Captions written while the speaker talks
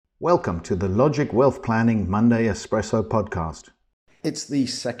Welcome to the Logic Wealth Planning Monday Espresso podcast. It's the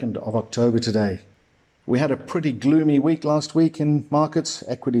 2nd of October today. We had a pretty gloomy week last week in markets,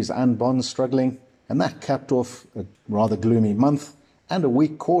 equities and bonds struggling, and that capped off a rather gloomy month and a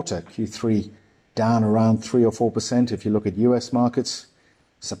weak quarter, Q3 down around 3 or 4% if you look at US markets.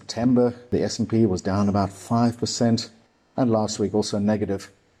 September, the S&P was down about 5%, and last week also negative.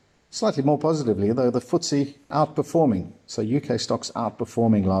 Slightly more positively, though, the FTSE outperforming. So UK stocks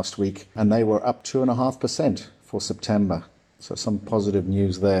outperforming last week, and they were up 2.5% for September. So some positive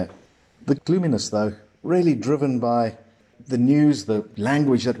news there. The gloominess, though, really driven by the news, the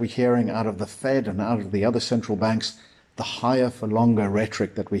language that we're hearing out of the Fed and out of the other central banks, the higher for longer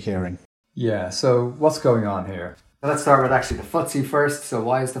rhetoric that we're hearing. Yeah, so what's going on here? Let's start with actually the FTSE first. So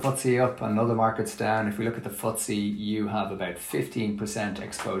why is the FTSE up and other markets down? If we look at the FTSE, you have about 15%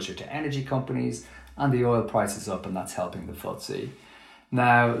 exposure to energy companies and the oil price is up and that's helping the FTSE.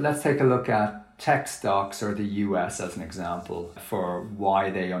 Now, let's take a look at tech stocks or the US as an example for why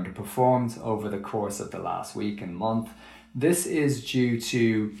they underperformed over the course of the last week and month. This is due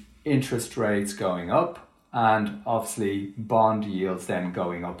to interest rates going up and obviously bond yields then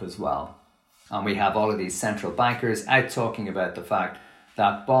going up as well. And we have all of these central bankers out talking about the fact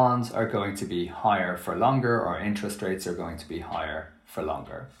that bonds are going to be higher for longer or interest rates are going to be higher for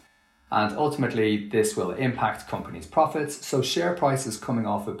longer. And ultimately, this will impact companies' profits. So share prices coming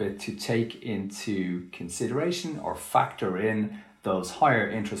off a bit to take into consideration or factor in those higher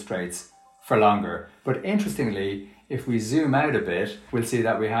interest rates for longer. But interestingly, if we zoom out a bit, we'll see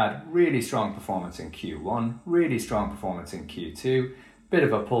that we had really strong performance in Q1, really strong performance in Q2, bit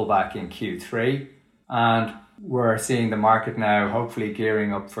of a pullback in Q3, and we're seeing the market now hopefully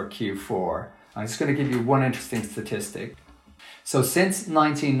gearing up for Q4. I'm just going to give you one interesting statistic. So since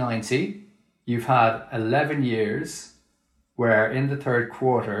 1990, you've had 11 years where in the third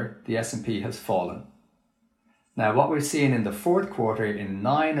quarter, the S&P has fallen. Now, what we're seeing in the fourth quarter, in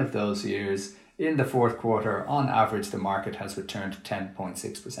 9 of those years, in the fourth quarter, on average, the market has returned to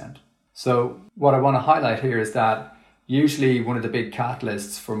 10.6%. So what I want to highlight here is that usually one of the big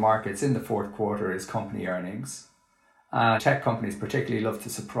catalysts for markets in the fourth quarter is company earnings. Tech companies particularly love to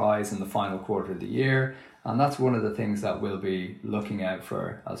surprise in the final quarter of the year. And that's one of the things that we'll be looking out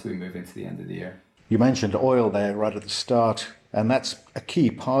for as we move into the end of the year. You mentioned oil there right at the start, and that's a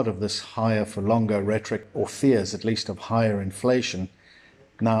key part of this higher for longer rhetoric, or fears at least of higher inflation.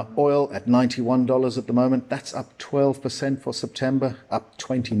 Now, oil at $91 at the moment, that's up 12% for September, up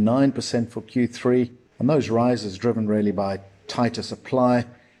 29% for Q3. And those rises driven really by tighter supply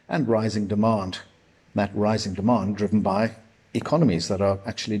and rising demand. That rising demand driven by economies that are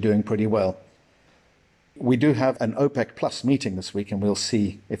actually doing pretty well. We do have an OPEC Plus meeting this week, and we'll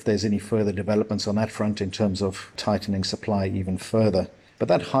see if there's any further developments on that front in terms of tightening supply even further. But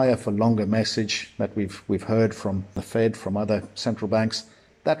that higher for longer message that we've heard from the Fed, from other central banks,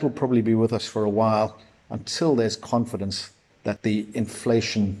 that will probably be with us for a while until there's confidence that the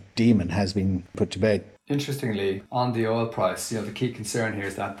inflation demon has been put to bed. Interestingly, on the oil price, the key concern here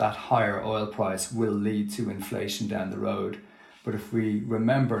is that that higher oil price will lead to inflation down the road. But if we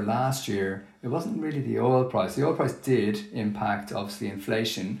remember last year, it wasn't really the oil price. The oil price did impact, obviously,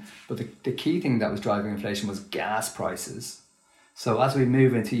 inflation. But the key thing that was driving inflation was gas prices. So as we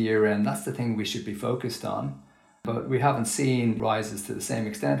move into year end, that's the thing we should be focused on. But we haven't seen rises to the same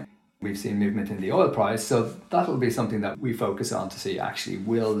extent. We've seen movement in the oil price. So that'll be something that we focus on to see actually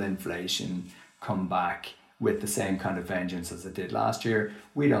will inflation come back with the same kind of vengeance as it did last year.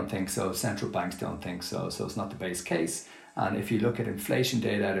 We don't think so. Central banks don't think so. So it's not the base case. And if you look at inflation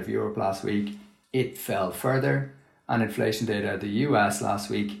data out of Europe last week, it fell further. And inflation data out of the US last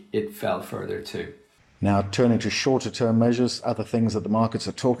week, it fell further too. Now, turning to shorter term measures, other things that the markets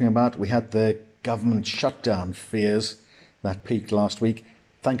are talking about, we had the government shutdown fears that peaked last week.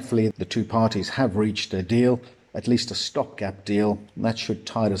 Thankfully, the two parties have reached a deal, at least a stopgap deal, and that should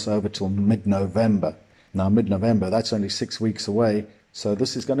tide us over till mid-November. Now, mid-November, that's only 6 weeks away, so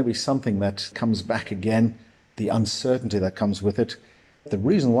this is going to be something that comes back again, the uncertainty that comes with it. The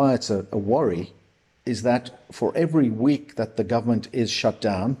reason why it's a worry is that for every week that the government is shut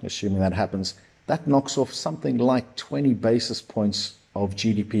down, assuming that happens, that knocks off something like 20 basis points of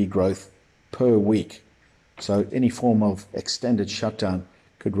GDP growth per week. So any form of extended shutdown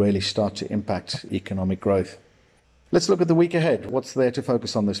could really start to impact economic growth. Let's look at the week ahead. What's there to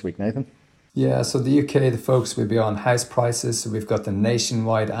focus on this week, Nathan? Yeah, so the UK, the focus will be on house prices. So we've got the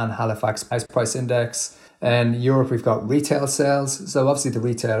nationwide and Halifax house price index. And Europe, we've got retail sales. So obviously the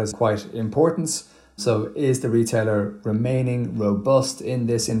retailer is quite important. So is the retailer remaining robust in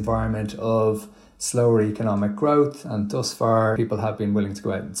this environment of slower economic growth, and thus far people have been willing to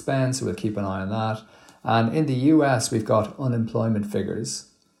go out and spend, so we'll keep an eye on that. And in the US, we've got unemployment figures.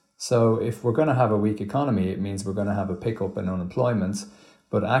 So if we're going to have a weak economy, it means we're going to have a pickup in unemployment.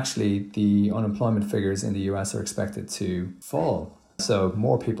 But actually, the unemployment figures in the US are expected to fall. So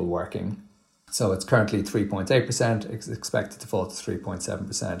more people working. So it's currently 3.8%, it's expected to fall to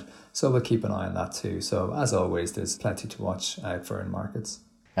 3.7%. So we'll keep an eye on that too. So as always, there's plenty to watch out for in markets.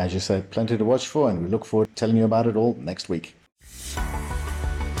 As you say, plenty to watch for, and we look forward to telling you about it all next week.